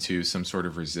it into some sort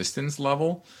of resistance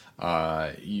level.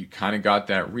 You kind of got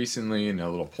that recently in a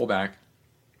little pullback.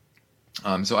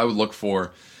 So I would look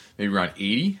for maybe around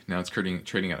 80. Now it's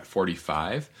trading at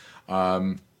 45.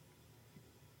 But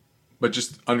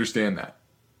just understand that.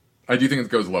 I do think it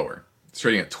goes lower. It's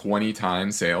trading at 20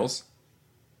 times sales.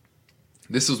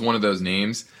 This was one of those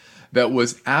names that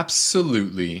was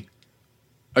absolutely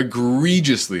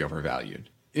egregiously overvalued.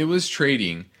 It was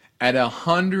trading at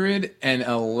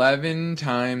 113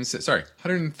 times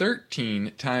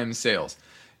sales.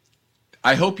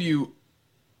 I hope you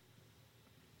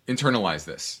internalize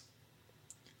this.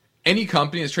 Any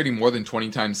company that's trading more than 20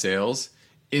 times sales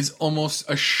is almost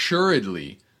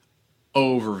assuredly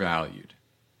overvalued.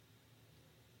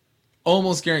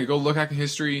 Almost guaranteed. Go look at the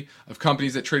history of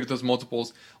companies that trade at those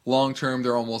multiples. Long term,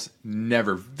 they're almost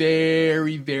never,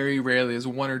 very, very rarely, there's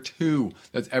one or two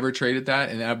that's ever traded that,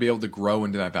 and that'll be able to grow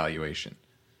into that valuation.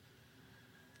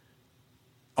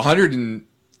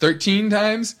 113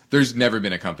 times, there's never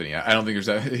been a company. I don't think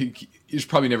there's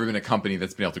probably never been a company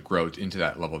that's been able to grow into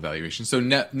that level of valuation. So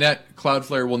net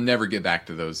Cloudflare will never get back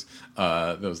to those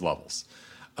levels.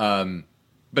 But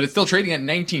it's still trading at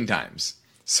 19 times.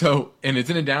 So, and it's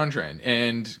in a downtrend,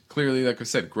 and clearly, like I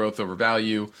said, growth over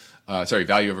value,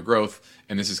 value over growth,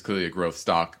 and this is clearly a growth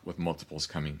stock with multiples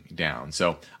coming down.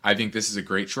 So I think this is a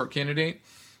great short candidate.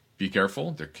 Be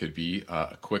careful. There could be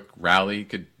a quick rally,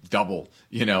 could double,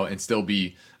 and still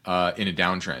be in a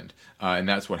downtrend. And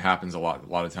that's what happens a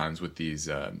lot of times with these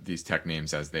tech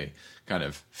names as they kind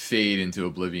of fade into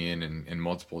oblivion and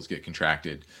multiples get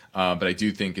contracted. But I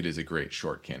do think it is a great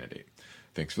short candidate.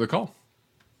 Thanks for the call.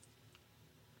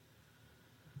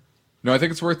 No, I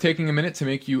think it's worth taking a minute to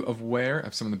make you aware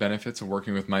of some of the benefits of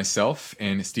working with myself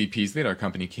and Steve Peasley at our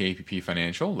company KPP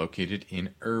Financial, located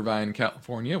in Irvine,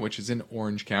 California, which is in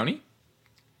Orange County,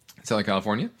 Southern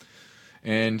California.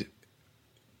 And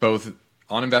both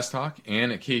on Invest Talk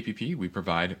and at KPP, we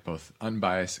provide both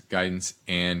unbiased guidance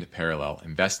and parallel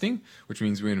investing, which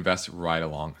means we invest right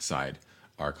alongside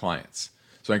our clients.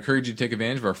 So I encourage you to take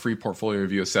advantage of our free portfolio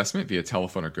review assessment via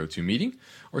telephone or GoToMeeting,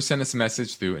 or send us a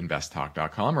message through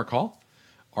investtalk.com or call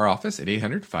our office at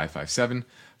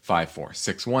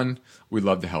 800-557-5461. We'd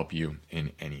love to help you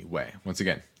in any way. Once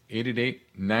again,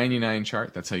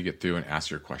 888-99-CHART. That's how you get through and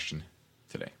ask your question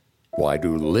today. Why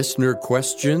do listener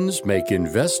questions make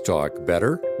Invest Talk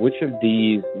better? Which of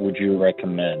these would you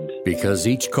recommend? Because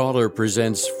each caller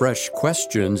presents fresh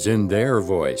questions in their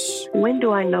voice. When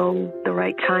do I know the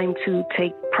right time to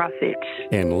take profits?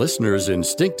 And listeners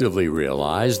instinctively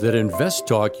realize that Invest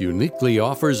Talk uniquely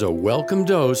offers a welcome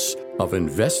dose of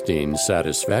investing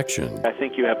satisfaction. I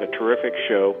think you have a terrific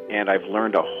show, and I've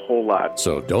learned a whole lot.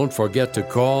 So don't forget to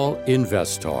call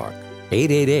Invest Talk,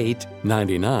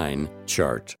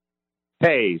 888-99-CHART.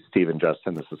 Hey, Steve and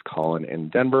Justin, this is Colin in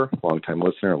Denver, longtime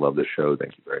listener. Love the show.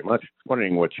 Thank you very much.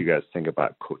 Wondering what you guys think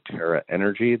about Coterra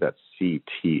Energy. That's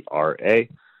CTRA.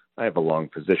 I have a long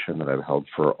position that I've held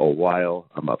for a while.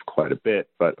 I'm up quite a bit,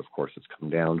 but of course it's come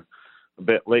down a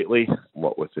bit lately.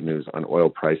 What with the news on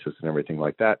oil prices and everything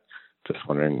like that. Just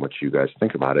wondering what you guys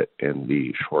think about it in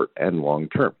the short and long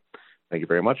term. Thank you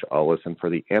very much. I'll listen for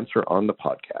the answer on the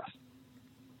podcast.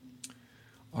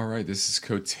 All right, this is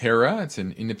Coterra. It's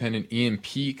an independent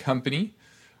E&P company,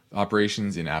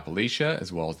 operations in Appalachia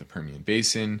as well as the Permian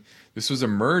Basin. This was a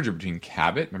merger between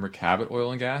Cabot, remember Cabot Oil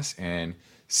and Gas, and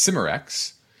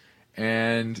Cimarex.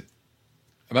 And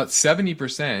about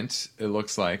 70%, it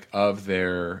looks like, of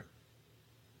their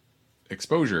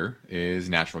exposure is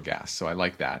natural gas. So I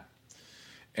like that.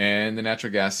 And the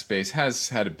natural gas space has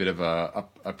had a bit of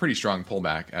a pretty strong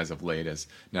pullback as of late, as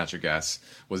natural gas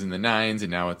was in the 9s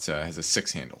and now it has a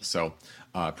 6 handle. So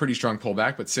pretty strong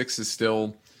pullback, but 6 is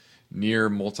still near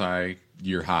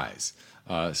multi-year highs.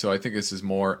 So I think this is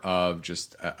more of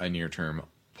just a near-term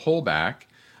pullback.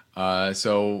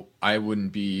 So I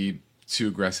wouldn't be too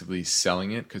aggressively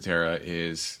selling it. Coterra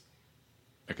is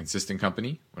a consistent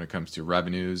company when it comes to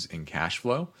revenues and cash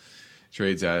flow. It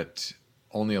trades at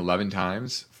only 11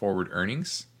 times forward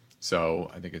earnings. So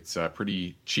I think it's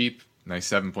pretty cheap, nice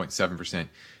 7.7%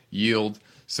 yield.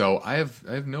 So I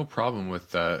have no problem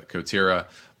with Coterra,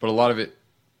 but a lot of it,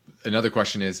 another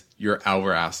question is your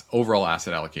overall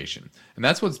asset allocation. And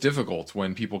that's what's difficult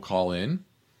when people call in.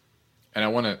 And I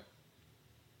want to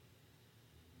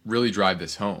really drive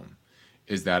this home,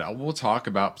 is that we'll talk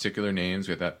about particular names.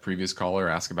 We had that previous caller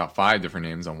ask about 5 different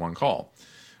names on one call.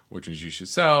 Which ones you should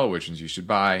sell, which ones you should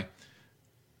buy.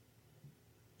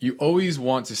 You always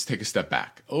want to take a step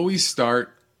back. Always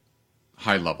start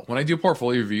high level. When I do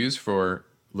portfolio reviews for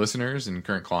listeners and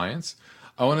current clients,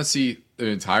 I want to see the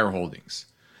entire holdings.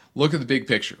 Look at the big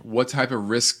picture. What type of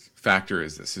risk factor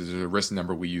is this? Is it a risk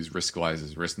number? We use Riskalyze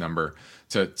as a risk number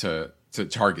to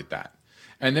target that.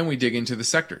 And then we dig into the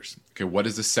sectors. Okay, what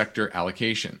is the sector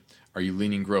allocation? Are you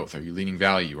leaning growth? Are you leaning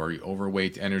value? Are you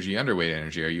overweight energy, underweight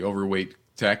energy? Are you overweight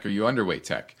tech? Are you underweight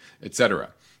tech? Etc.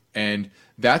 And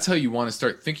that's how you want to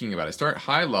start thinking about it. Start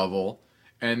high level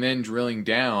and then drilling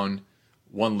down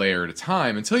one layer at a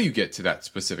time until you get to that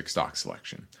specific stock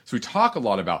selection. So we talk a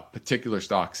lot about particular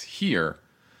stocks here,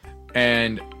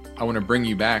 and I want to bring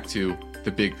you back to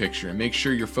the big picture and make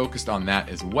sure you're focused on that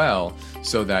as well,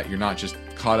 so that you're not just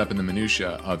caught up in the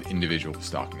minutia of individual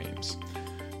stock names.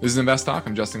 This is Invest Talk.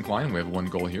 I'm Justin Klein. We have one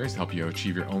goal here, is to help you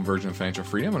achieve your own version of financial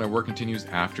freedom, and our work continues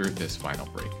after this final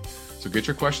break. So get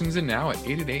your questions in now at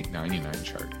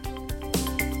 888-99-CHART.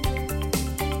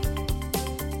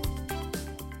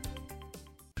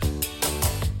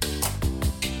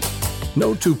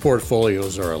 No two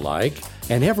portfolios are alike,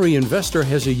 and every investor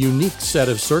has a unique set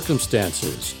of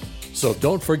circumstances. So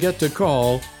don't forget to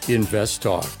call Invest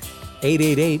Talk,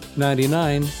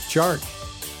 888-99-CHART.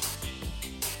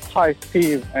 Hi,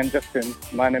 Steve and Justin.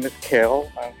 My name is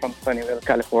Kale. I'm from Sunnyvale,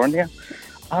 California.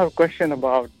 I have a question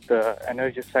about the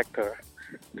energy sector.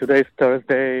 Today is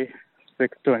Thursday,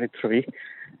 6/23,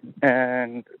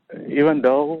 and even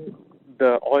though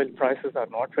the oil prices are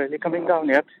not really coming down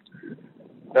yet,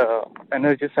 the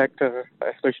energy sector,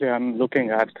 especially I'm looking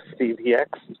at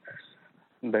CVX,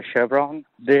 the Chevron,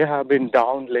 they have been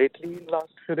down lately in the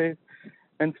last few days,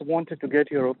 and so wanted to get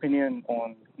your opinion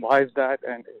on why is that,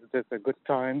 and is this a good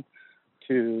time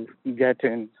to get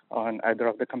in on either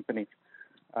of the companies?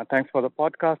 Thanks for the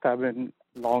podcast. I've been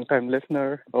a long-time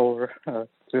listener over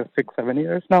 6-7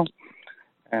 years now,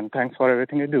 and thanks for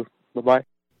everything you do. Bye-bye.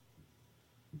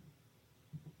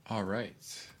 All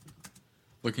right.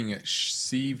 Looking at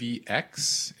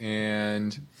CVX,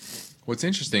 and what's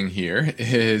interesting here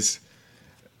is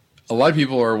a lot of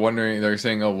people are wondering, they're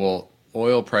saying, oh, well,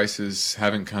 oil prices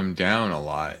haven't come down a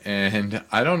lot. And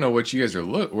I don't know what you guys are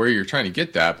where you're trying to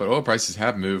get that, but oil prices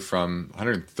have moved from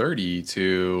 130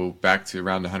 to back to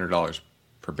around $100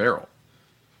 per barrel.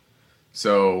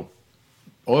 So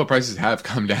oil prices have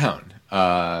come down,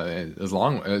 as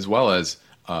well as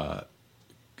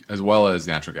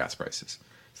natural gas prices.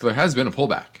 So there has been a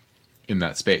pullback in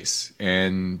that space,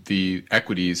 and the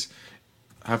equities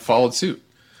have followed suit.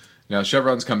 Now,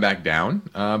 Chevron's come back down,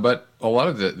 but a lot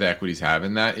of the equities have,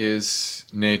 and that is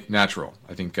natural.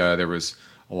 I think there was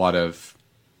a lot of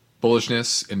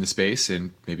bullishness in the space,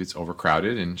 and maybe it's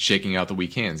overcrowded and shaking out the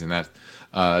weak hands, and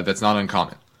that's not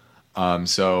uncommon.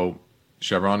 So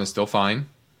Chevron is still fine.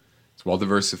 It's well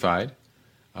diversified.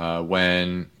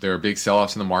 When there are big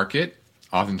sell-offs in the market,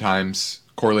 oftentimes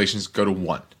correlations go to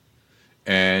 1.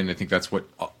 And I think that's what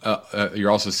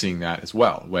you're also seeing that as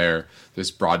well, where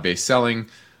there's broad-based selling.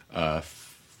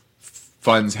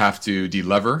 Funds have to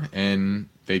delever, and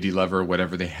they delever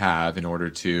whatever they have in order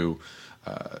to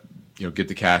get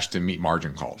the cash to meet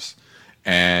margin calls.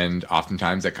 And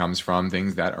oftentimes that comes from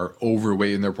things that are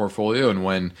overweight in their portfolio. And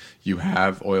when you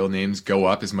have oil names go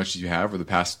up as much as you have over the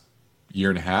past year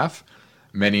and a half,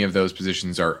 many of those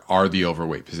positions are the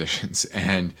overweight positions,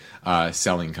 and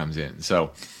selling comes in.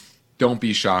 So don't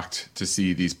be shocked to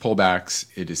see these pullbacks.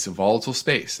 It is a volatile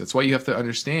space. That's why you have to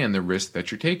understand the risk that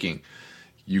you're taking.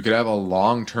 You could have a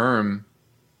long-term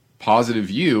positive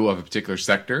view of a particular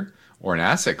sector or an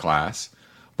asset class,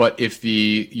 but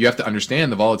you have to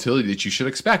understand the volatility that you should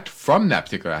expect from that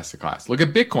particular asset class. Look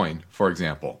at Bitcoin, for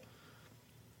example.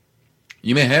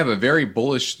 You may have a very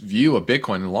bullish view of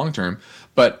Bitcoin in the long term,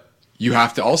 but you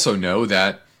have to also know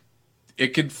that it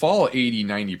could fall 80,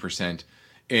 90%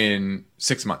 in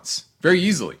 6 months very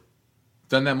easily.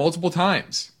 Done that multiple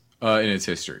times in its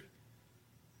history.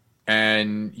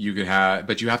 And you have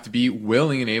to be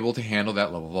willing and able to handle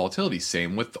that level of volatility.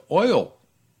 Same with the oil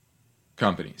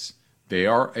companies. They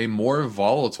are a more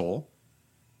volatile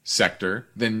sector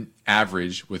than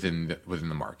average within the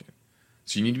market.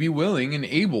 So you need to be willing and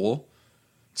able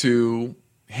to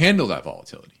handle that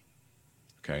volatility.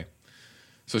 Okay?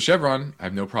 So Chevron, I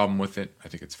have no problem with it. I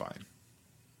think it's fine.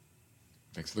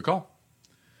 Thanks for the call.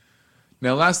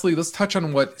 Now, lastly, let's touch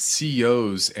on what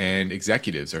CEOs and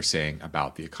executives are saying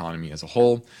about the economy as a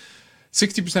whole.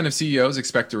 60% of CEOs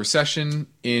expect a recession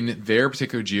in their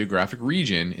particular geographic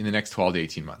region in the next 12 to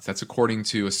 18 months. That's according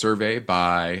to a survey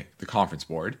by the Conference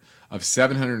Board of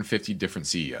 750 different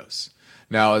CEOs.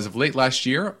 Now, as of late last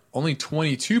year, only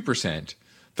 22%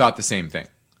 thought the same thing.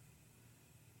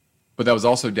 But that was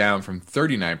also down from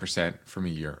 39% from a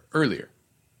year earlier.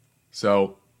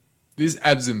 So these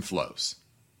ebbs and flows.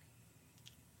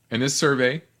 And this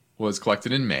survey was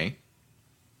collected in May.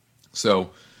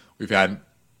 So we've had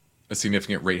a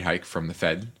significant rate hike from the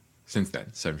Fed since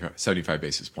then, 75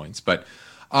 basis points. But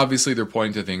obviously they're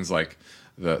pointing to things like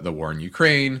the war in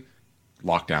Ukraine,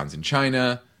 lockdowns in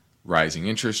China, rising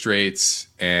interest rates,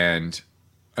 and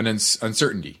an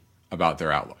uncertainty about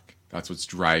their outlook. That's what's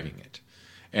driving it.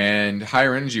 And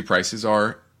higher energy prices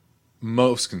are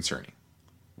most concerning.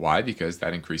 Why? Because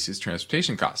that increases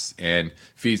transportation costs and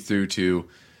feeds through to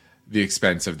the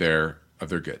expense of their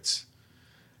goods.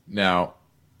 Now,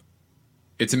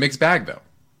 it's a mixed bag though.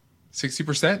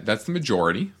 60%, that's the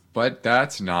majority, but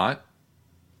that's not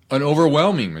an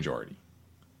overwhelming majority.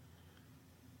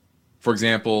 For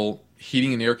example,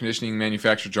 heating and air conditioning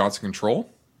manufacturer Johnson Control,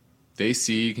 they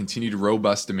see continued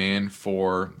robust demand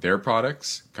for their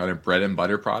products, kind of bread and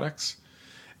butter products,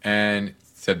 and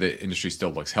said the industry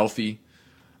still looks healthy.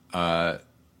 And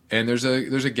there's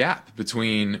a gap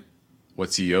between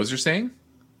what CEOs are saying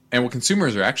and what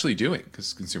consumers are actually doing,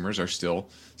 because consumers are still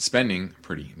spending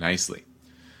pretty nicely.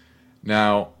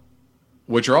 Now,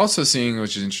 what you're also seeing,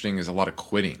 which is interesting, is a lot of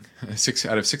quitting.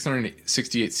 Out of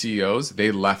 668 CEOs,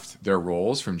 they left their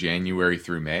roles from January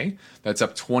through May. That's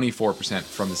up 24%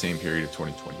 from the same period of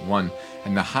 2021,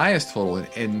 and the highest total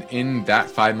in that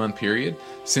 5-month period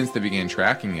since they began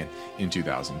tracking it in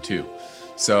 2002.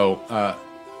 So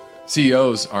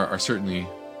CEOs are certainly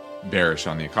bearish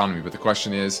on the economy, but the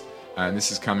question is, and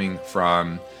this is coming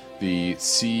from the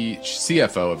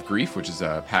CFO of Grief, which is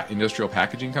a industrial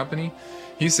packaging company.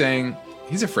 He's saying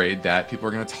he's afraid that people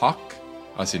are going to talk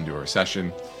us into a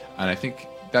recession, and I think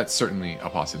that's certainly a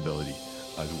possibility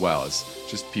as well. As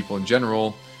just people in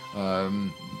general,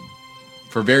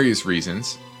 for various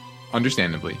reasons,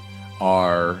 understandably,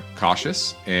 are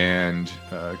cautious and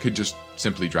could just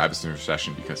simply drive us into a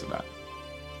recession because of that.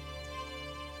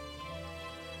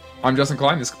 I'm Justin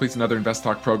Klein. This completes another Invest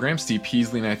Talk program. Steve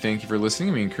Peasley and I thank you for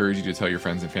listening. We encourage you to tell your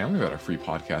friends and family about our free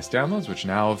podcast downloads, which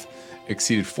now have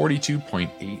exceeded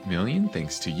 42.8 million,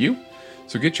 thanks to you.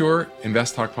 So get your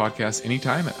Invest Talk podcast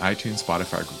anytime at iTunes,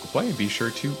 Spotify, or Google Play, and be sure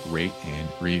to rate and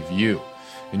review.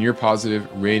 And your positive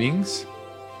ratings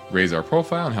raise our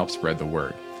profile and help spread the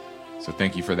word. So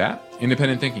thank you for that.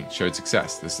 Independent thinking showed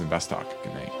success. This is Invest Talk.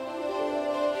 Good night.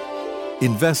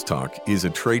 Invest Talk is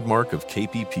a trademark of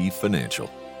KPP Financial.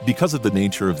 Because of the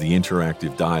nature of the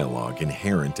interactive dialogue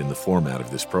inherent in the format of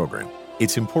this program,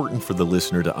 It's important for the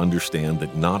listener to understand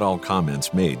that not all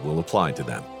comments made will apply to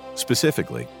them.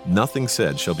 Specifically, nothing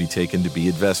said shall be taken to be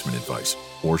investment advice,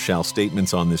 or shall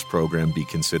statements on this program be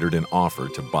considered an offer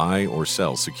to buy or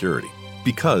sell security.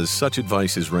 Because such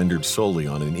advice is rendered solely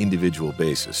on an individual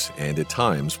basis and at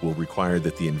times will require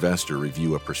that the investor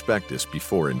review a prospectus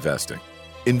before investing.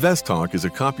 Invest Talk is a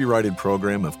copyrighted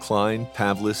program of Klein,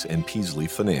 Pavlis, and Peasley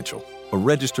Financial, a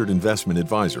registered investment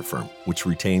advisor firm which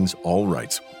retains all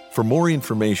rights. For more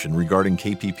information regarding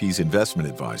KPP's investment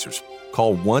advisors,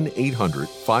 call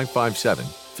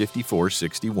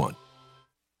 1-800-557-5461.